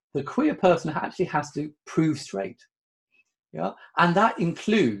 the queer person actually has to prove straight. Yeah, and that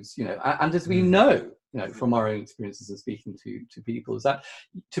includes, and as we know, from our own experiences and speaking to people, is that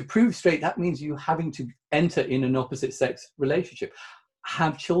to prove straight, that means you having to enter in an opposite sex relationship,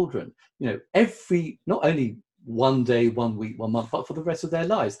 have children, every, not only one day, 1 week, 1 month, but for the rest of their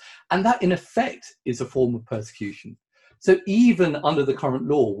lives. And that in effect is a form of persecution. So even under the current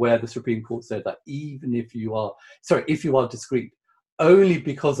law, where the Supreme Court said that even if you are discreet, only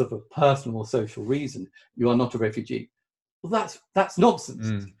because of a personal or social reason, you are not a refugee. Well, that's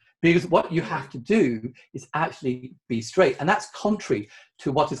nonsense. Because what you have to do is actually be straight. And that's contrary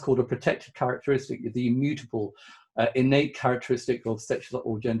to what is called a protected characteristic, the immutable, innate characteristic of sexual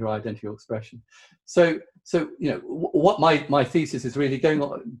or gender identity or expression. So what my thesis is really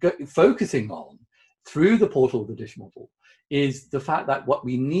focusing on through the portal of the DISH model is the fact that what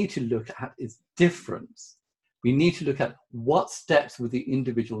we need to look at is difference. We need to look at what steps would the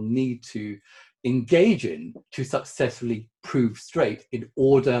individual need to engage in to successfully prove straight in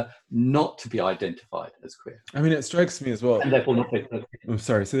order not to be identified as queer. I mean, it strikes me as well. And therefore not face persecution. I'm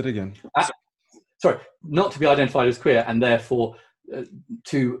sorry, say that again. Not to be identified as queer, and therefore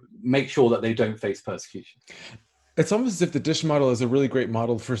to make sure that they don't face persecution. It's almost as if the DISH model is a really great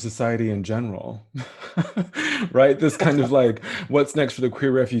model for society in general, right? This kind of like, what's next for the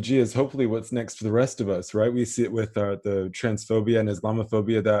queer refugee is hopefully what's next for the rest of us, right? We see it with the transphobia and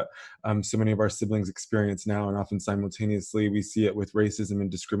Islamophobia that so many of our siblings experience now, and often simultaneously we see it with racism and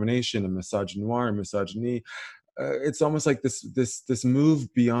discrimination and misogynoir and misogyny. It's almost like this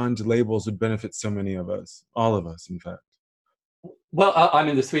move beyond labels would benefit so many of us, all of us, in fact. Well,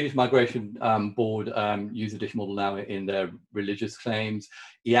 the Swedish Migration Board use the DISH model now in their religious claims.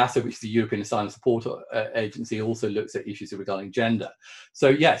 EASO, which is the European Asylum Support Agency, also looks at issues regarding gender. So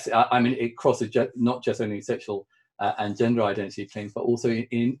yes, it crosses not just only sexual and gender identity claims, but also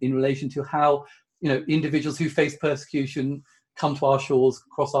in relation to how individuals who face persecution come to our shores,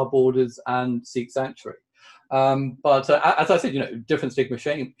 cross our borders, and seek sanctuary. But as I said, different stigma,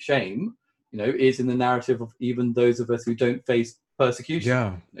 shame. Is in the narrative of even those of us who don't face persecution,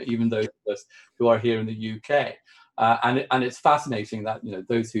 yeah. Even those of us who are here in the UK. And it's fascinating that,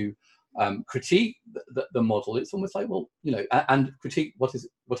 those who critique the model, it's almost like, well, and critique what is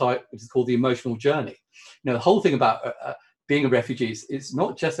called the emotional journey. The whole thing about being a refugee is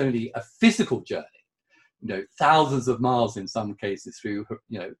not just only a physical journey, thousands of miles in some cases through,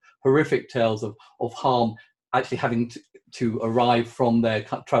 horrific tales of harm, actually having to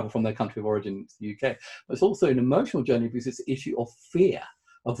travel from their country of origin to the UK. But it's also an emotional journey because it's an issue of fear,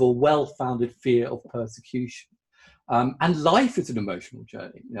 of a well-founded fear of persecution. And life is an emotional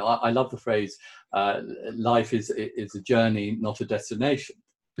journey. I love the phrase, life is a journey, not a destination.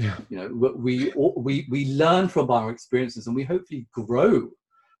 Yeah. We learn from our experiences, and we hopefully grow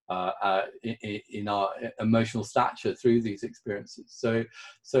in our emotional stature through these experiences. So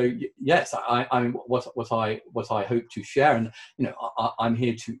yes, what I hope to share, and I'm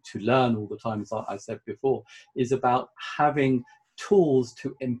here to learn all the time, as I said before, is about having tools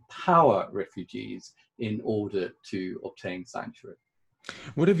to empower refugees in order to obtain sanctuary.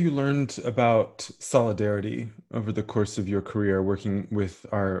 What have you learned about solidarity over the course of your career working with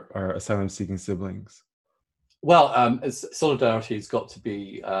our asylum-seeking siblings? Well, solidarity has got to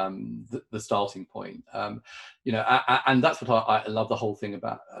be the starting point, and that's what I love the whole thing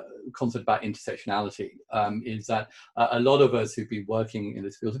about concept about intersectionality, is that a lot of us who've been working in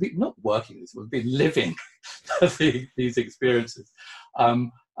this field, not working in this field, have been living these experiences,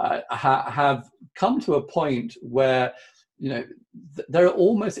 have come to a point where there are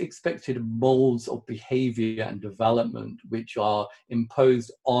almost expected molds of behavior and development which are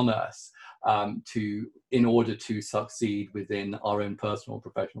imposed on us in order to succeed within our own personal and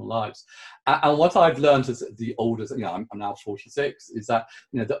professional lives. And what I've learned as the older, I'm now 46, is that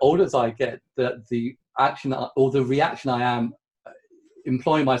the older I get, the action or the reaction I am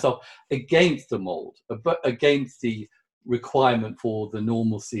employing myself against the mold, but against the requirement for the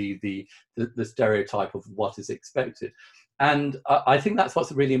normalcy, the stereotype of what is expected. And I think that's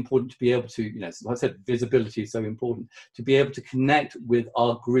what's really important, to be able to, as I said, visibility is so important, to be able to connect with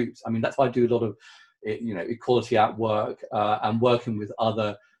our groups. I mean, that's why I do a lot of, equality at work and working with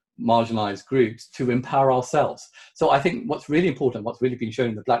other marginalized groups to empower ourselves. So I think what's really important, what's really been shown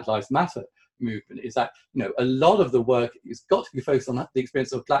in the Black Lives Matter movement, is that, a lot of the work has got to be focused on the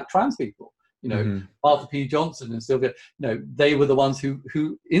experience of Black trans people. Arthur P. Johnson and Sylvia, they were the ones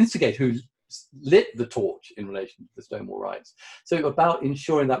who instigated, who lit the torch in relation to the Stonewall riots. So about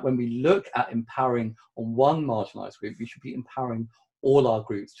ensuring that when we look at empowering on one marginalized group, we should be empowering all our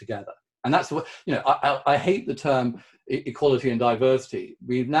groups together. And that's what, I hate the term equality and diversity.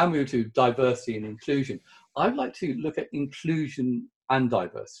 We've now moved to diversity and inclusion. I'd like to look at inclusion and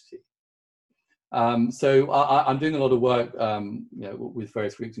diversity. So I'm doing a lot of work, with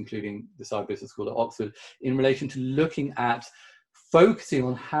various groups, including the Side Business School at Oxford, in relation to looking at focusing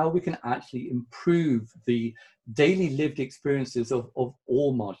on how we can actually improve the daily lived experiences of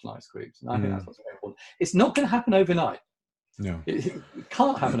all marginalized groups. And I think that's what's very important. It's not going to happen overnight. No, it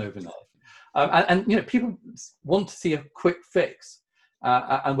can't happen overnight. And people want to see a quick fix.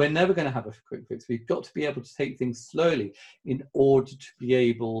 And we're never going to have a quick fix. We've got to be able to take things slowly in order to be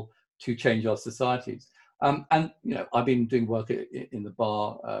able to change our societies. I've been doing work in the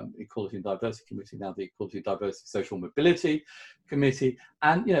BAR Equality and Diversity Committee, now the Equality, Diversity, Social Mobility Committee.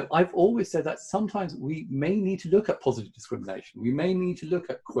 And, I've always said that sometimes we may need to look at positive discrimination. We may need to look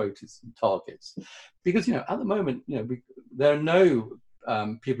at quotas and targets. Because, at the moment, there are no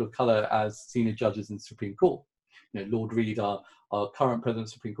people of colour as senior judges in the Supreme Court. Lord Reed, our current President of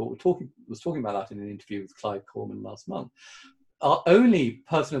the Supreme Court, was talking about that in an interview with Clive Corman last month. Our only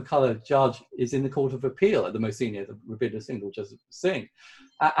person of colour judge is in the Court of Appeal at the most senior, the Rabindranath Singh or Joseph Singh.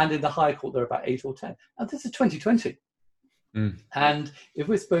 And in the High Court, there are about 8 or 10. And this is 2020. And if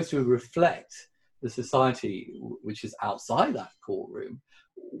we're supposed to reflect the society which is outside that courtroom,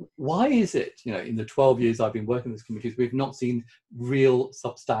 why is it, in the 12 years I've been working in this committee, we've not seen real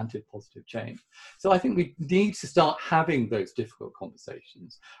substantive positive change? So I think we need to start having those difficult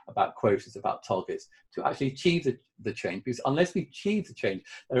conversations about quotas, about targets, to actually achieve the change. Because unless we achieve the change,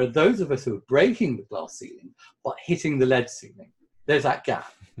 there are those of us who are breaking the glass ceiling, but hitting the lead ceiling. There's that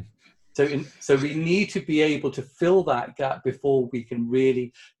gap. So we need to be able to fill that gap before we can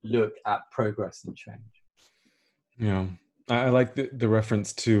really look at progress and change. Yeah. I like the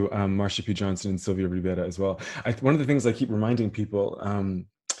reference to Marsha P. Johnson and Sylvia Rivera as well. One of the things I keep reminding people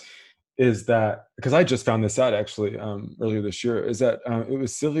is that, because I just found this out actually earlier this year, is that it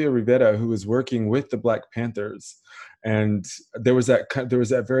was Sylvia Rivera who was working with the Black Panthers, and there was a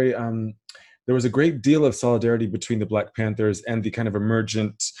great deal of solidarity between the Black Panthers and the kind of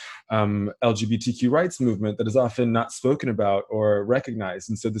emergent LGBTQ rights movement that is often not spoken about or recognized.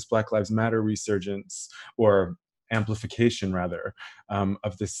 And so this Black Lives Matter resurgence, or amplification rather,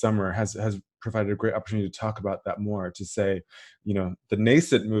 of this summer has provided a great opportunity to talk about that more, to say, the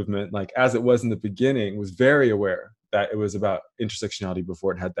nascent movement, like as it was in the beginning, was very aware that it was about intersectionality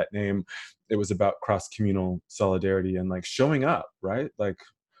before it had that name. It was about cross-communal solidarity and like showing up, right? Like,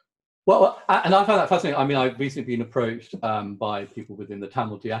 well, and I found that fascinating. I mean, I've recently been approached by people within the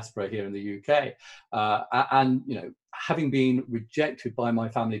Tamil diaspora here in the UK, and having been rejected by my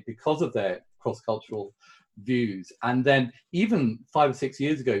family because of their cross-cultural views, and then even 5 or 6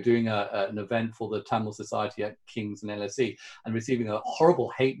 years ago doing an event for the Tamil Society at King's and LSE, and receiving a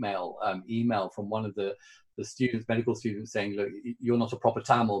horrible hate mail email from one of the students, medical students, saying, look, you're not a proper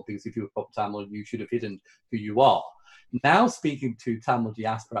Tamil, because if you were proper Tamil, you should have hidden who you are. Now speaking to Tamil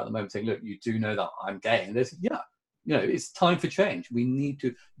diaspora at the moment, saying, look, you do know that I'm gay, and there's, it's time for change. We need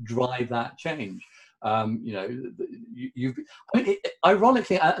to drive that change.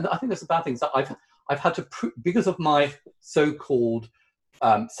 Ironically, and I think that's a bad thing, is that I've had to, because of my so-called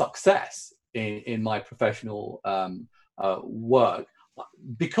success in my professional work,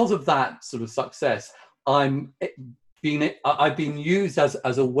 because of that sort of success, I've been used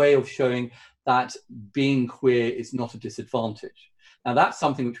as a way of showing that being queer is not a disadvantage. Now that's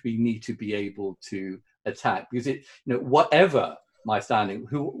something which we need to be able to attack, because whatever my standing,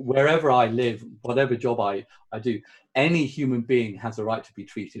 wherever I live, whatever job I do, any human being has a right to be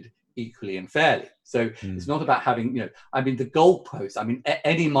treated equally and fairly. So it's not about having, the goalposts.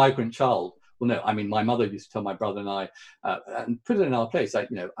 Any migrant child will know. My mother used to tell my brother and I, and put it in our place,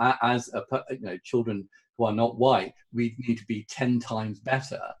 children who are not white, we need to be 10 times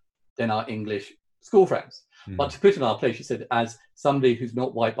better than our English school friends. But to put it in our place, she said, as somebody who's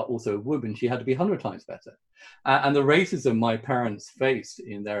not white but also a woman, she had to be 100 times better. And the racism my parents faced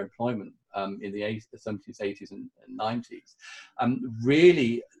in their employment in the 70s, 80s, and 90s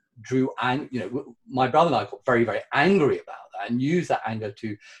really drew, my brother and I got very, very angry about that and used that anger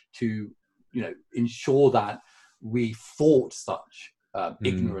to ensure that we fought such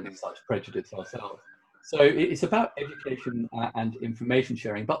ignorance and such prejudice ourselves. So it's about education and information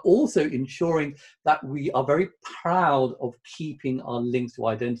sharing, but also ensuring that we are very proud of keeping our links to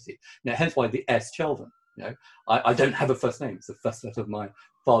identity. Hence why the S. Shelven. I don't have a first name. It's the first letter of my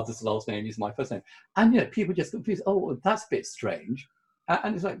father's last name is my first name. And people just confused. Oh, that's a bit strange.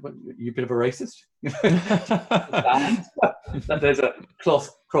 And it's like, well, you're a bit of a racist. that there's a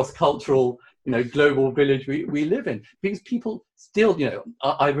cross-cultural, global village we live in, because people still,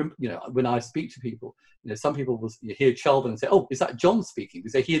 when I speak to people, some people will hear Chelven and say, "Oh, is that John speaking?"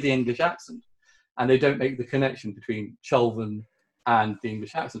 Because they hear the English accent, and they don't make the connection between Chelven and the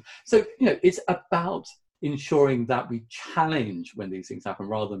English accent. So it's about ensuring that we challenge when these things happen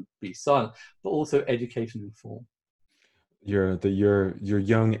rather than be silent, but also educate and inform. Your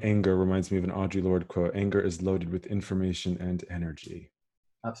young anger reminds me of an Audre Lorde quote: "Anger is loaded with information and energy."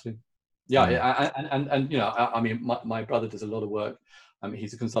 Absolutely. Yeah. And my brother does a lot of work.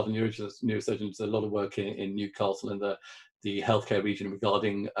 He's a consultant neurosurgeon, does a lot of work in Newcastle in the healthcare region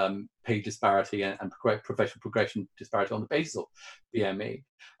regarding pay disparity and professional progression disparity on the basis of BME.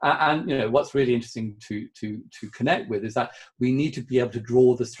 And what's really interesting to connect with is that we need to be able to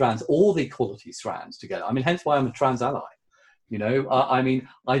draw the strands, all the equality strands together. Hence why I'm a trans ally.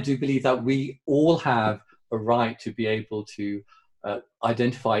 I do believe that we all have a right to be able to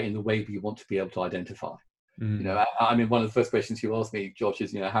identify in the way we want to be able to identify. One of the first questions you asked me, Josh,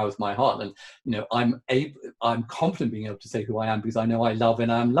 is how is my heart? And I'm confident being able to say who I am because I know I love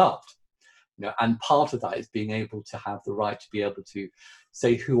and I'm loved. And part of that is being able to have the right to be able to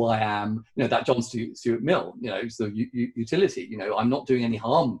say who I am. That John Stuart Mill, so utility. I'm not doing any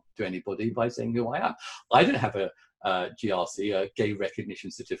harm to anybody by saying who I am. I don't have a GRC, a gay recognition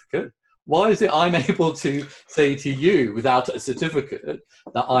certificate. Why is it I'm able to say to you without a certificate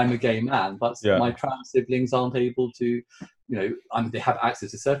that I'm a gay man, but my trans siblings aren't able to, they have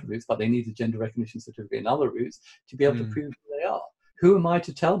access to certain routes, but they need a gender recognition certificate in other routes to be able to prove who they are. Who am I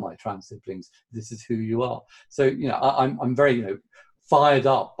to tell my trans siblings this is who you are? So, I'm very, fired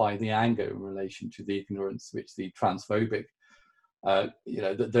up by the anger in relation to the ignorance which the transphobic,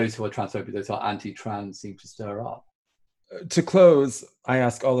 those who are transphobic, those who are anti-trans seem to stir up. To close, I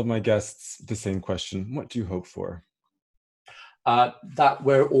ask all of my guests the same question. What do you hope for? That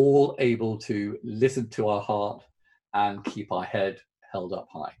we're all able to listen to our heart and keep our head held up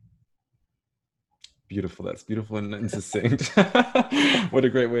high. Beautiful. That's beautiful and succinct. What a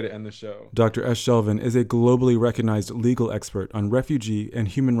great way to end the show. Dr. S. Shelven is a globally recognized legal expert on refugee and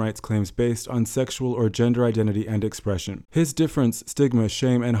human rights claims based on sexual or gender identity and expression. His difference, stigma,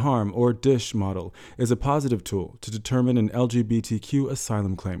 shame, and harm, or DISH model, is a positive tool to determine an LGBTQ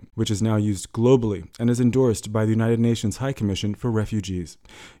asylum claim, which is now used globally and is endorsed by the United Nations High Commission for Refugees.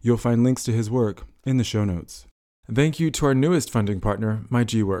 You'll find links to his work in the show notes. Thank you to our newest funding partner,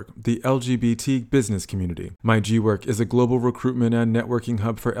 MyGWork, the LGBT business community. MyGWork is a global recruitment and networking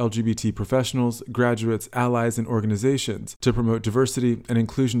hub for LGBT professionals, graduates, allies, and organizations to promote diversity and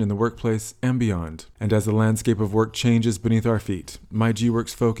inclusion in the workplace and beyond. And as the landscape of work changes beneath our feet,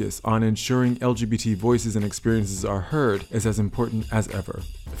 MyGWork's focus on ensuring LGBT voices and experiences are heard is as important as ever.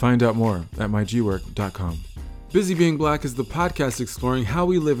 Find out more at mygwork.com. Busy Being Black is the podcast exploring how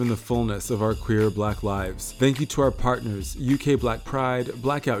we live in the fullness of our queer Black lives. Thank you to our partners, UK Black Pride,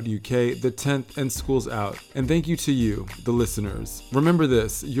 Blackout UK, The 10th, and Schools Out. And thank you to you, the listeners. Remember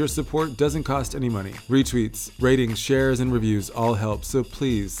this, your support doesn't cost any money. Retweets, ratings, shares, and reviews all help, so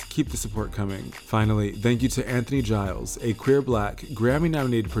please keep the support coming. Finally, thank you to Anthony Giles, a queer Black,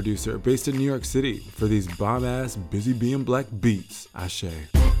 Grammy-nominated producer based in New York City, for these bomb-ass Busy Being Black beats. Ashe.